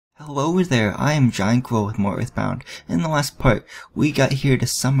Hello there, I am GiantGrotle with more EarthBound. In the last part, we got here to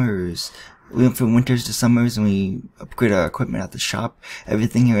summers. We went from winters to summers and we upgraded our equipment at the shop.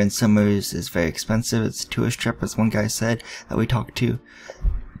 Everything here in summers is very expensive. It's a tourist trap, as one guy said that we talked to.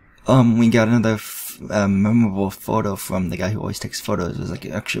 We got another memorable photo from the guy who always takes photos. It was like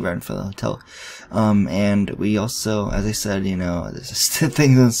actually right in front of the hotel. And we also, as I said, you know,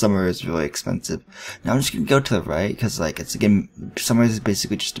 things in summer is really expensive. Now I'm just gonna go to the right because, like, it's again, summer is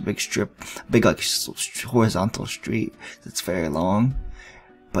basically just a big strip, big like horizontal street that's very long.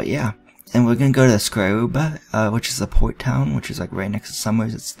 But yeah, and we're gonna go to Skryaruba, which is a port town, which is like right next to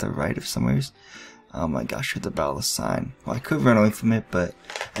Summers. It's to the right of Summers. Oh my gosh, here's the battle sign. Well, I could run away from it, but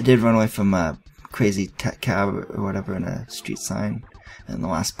I did run away from a crazy tech cab or whatever in a street sign. And the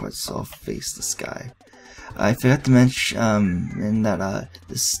last part, so I'll face the sky. I forgot to mention in that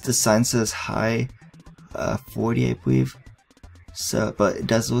this sign says high 40, I believe. So, but it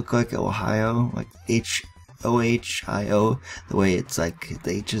does look like Ohio, like Ohio, the way it's like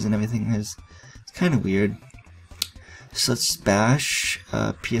the H's and everything is. It's kind of weird. So let's bash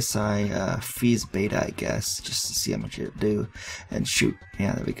PSI freeze beta, I guess, just to see how much it'll do, and shoot.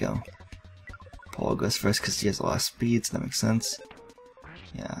 Yeah, there we go. Paul goes first because he has a lot of speed, so that makes sense.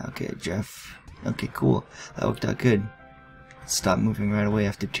 Yeah, okay, Jeff. Okay, cool. That worked out good. Stop moving right away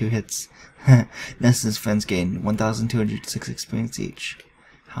after 2 hits. Ness and his friends gain 1,206 experience each.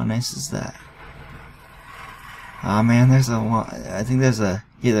 How nice is that? Ah, man, there's I think there's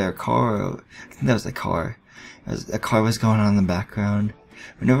either a car or, I think that was a car. A car was going on in the background.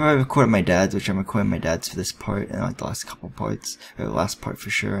 Whenever I record my dad's, which I'm recording my dad's for this part, and like the last couple parts, or the last part for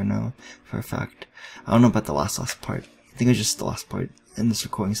sure, I know for a fact. I don't know about the last part. I think it was just the last part in this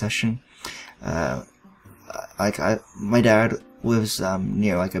recording session. My dad lives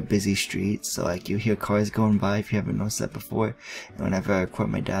near like a busy street, so like you hear cars going by if you haven't noticed that before. And whenever I record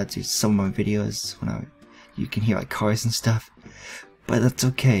my dad's, some of my videos, you can hear like cars and stuff. But that's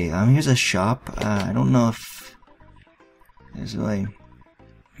okay. Here's a shop. I don't know if there's really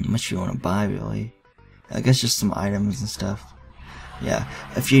much you want to buy, really. I guess just some items and stuff. Yeah,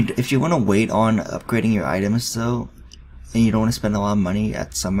 if you want to wait on upgrading your items though, and you don't want to spend a lot of money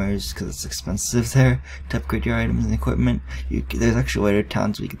at Summers because it's expensive there to upgrade your items and equipment, there's actually later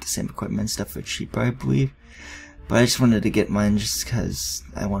towns where you get the same equipment and stuff for cheaper, I believe. But I just wanted to get mine just because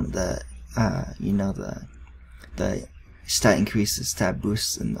I wanted the you know, the stat increases, stat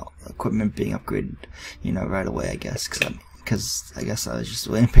boosts, and the equipment being upgraded, you know, right away, I guess, because I guess I was just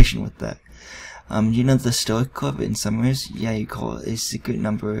really impatient with that. You know the Stoic Club in Summers? Yeah, you call it a secret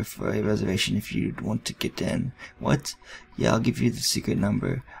number for a reservation if you want to get in. What? Yeah, I'll give you the secret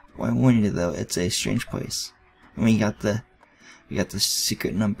number. Well, I warn you though, it's a strange place. And we got the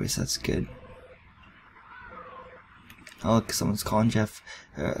secret numbers, that's good. Oh, look, someone's calling Jeff,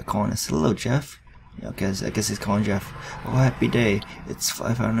 calling us. Hello, Jeff. Yeah, okay, I guess he's calling Jeff. Oh, happy day.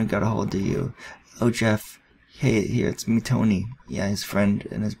 I finally got a hold of you. Oh, Jeff. Hey, here, it's me, Tony. Yeah, his friend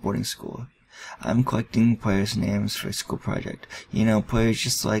in his boarding school. I'm collecting players' names for a school project. You know, players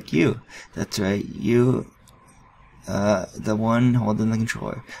just like you. That's right, you, the one holding the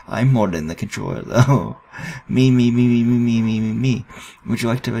controller. I'm holding the controller, though. Me. Would you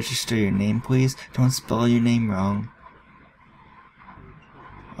like to register your name, please? Don't spell your name wrong.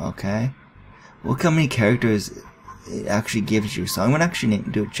 Okay. Look how many characters it actually gives you. So I'm gonna actually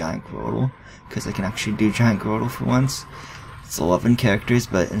do a GiantGrotle, because I can actually do GiantGrotle for once. It's 11 characters,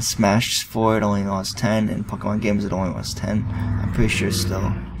 but in Smash 4 it only was 10, in Pokemon games it only was 10. I'm pretty sure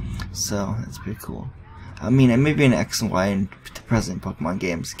still. So that's pretty cool. I mean, maybe in X and Y and the present Pokemon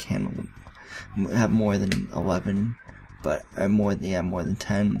games can have more than 11, but more than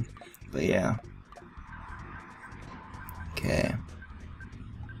 10. But yeah. Okay.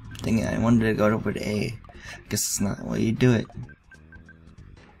 Dang it, I wanted to go over to A. Guess it's not the way you do it.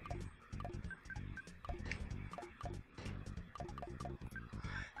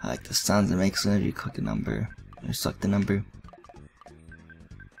 I like the sounds it makes whenever you click a number or select the number.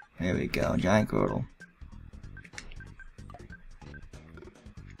 There we go, GiantGrotle.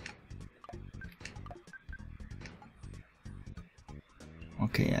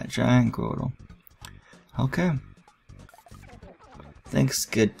 Okay, yeah, GiantGrotle. Okay. Thanks,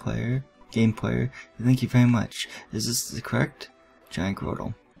 game player. Thank you very much. Is this correct?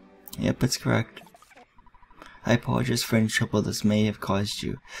 GiantGrotle. Yep, it's correct. I apologize for any trouble this may have caused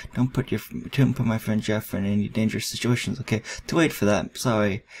you. Don't put my friend Jeff in any dangerous situations, okay? To wait for that.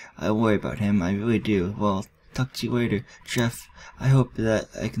 Sorry. I worry about him. I really do. Well, talk to you later. Jeff, I hope that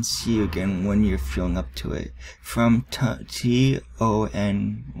I can see you again when you're feeling up to it. From T-O-N-Y.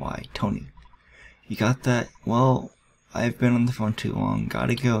 Tony. You got that? Well, I've been on the phone too long.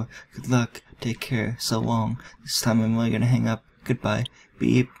 Gotta go. Good luck. Take care. So long. This time I'm really gonna hang up. Goodbye.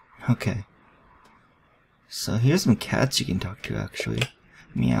 Beep. Okay. So here's some cats you can talk to, actually.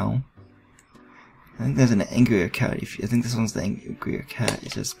 Meow. I think there's an angrier cat. I think this one's the angrier cat.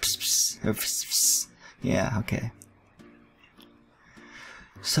 It says pss, pss, or pss, pss. Yeah, okay.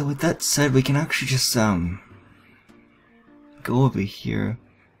 So with that said, we can actually just go over here.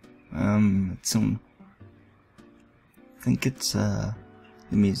 I think it's the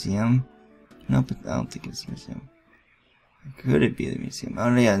museum. Nope, I don't think it's the museum. Could it be the museum?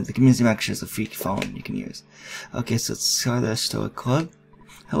 Oh yeah, the museum actually has a freak phone you can use. Okay, so let's start the Stoic Club.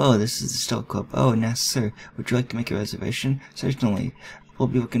 Hello, this is the Stoic Club. Oh, nice, sir. Would you like to make a reservation? Certainly. We'll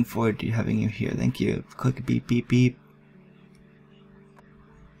be looking forward to having you here. Thank you. Click beep beep beep.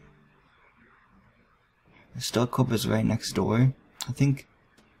 The Stoic Club is right next door, I think.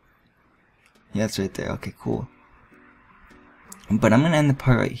 Yeah, it's right there. Okay, cool. But I'm gonna end the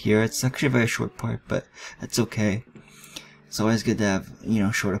part right here. It's actually a very short part, but it's okay. It's always good to have, you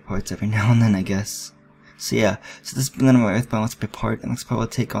know, shorter parts every now and then, I guess. So yeah, so this has been my EarthBound Let's Play part, and next part we'll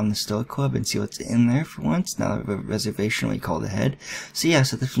take on the Stoic Club and see what's in there for once, now that we have a reservation we called ahead. So yeah,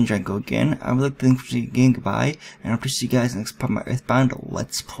 so this has been GiantGrotle again. I would like to thank you for again, goodbye, and I'll see you guys in the next part of my EarthBound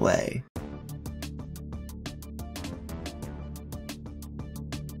Let's Play.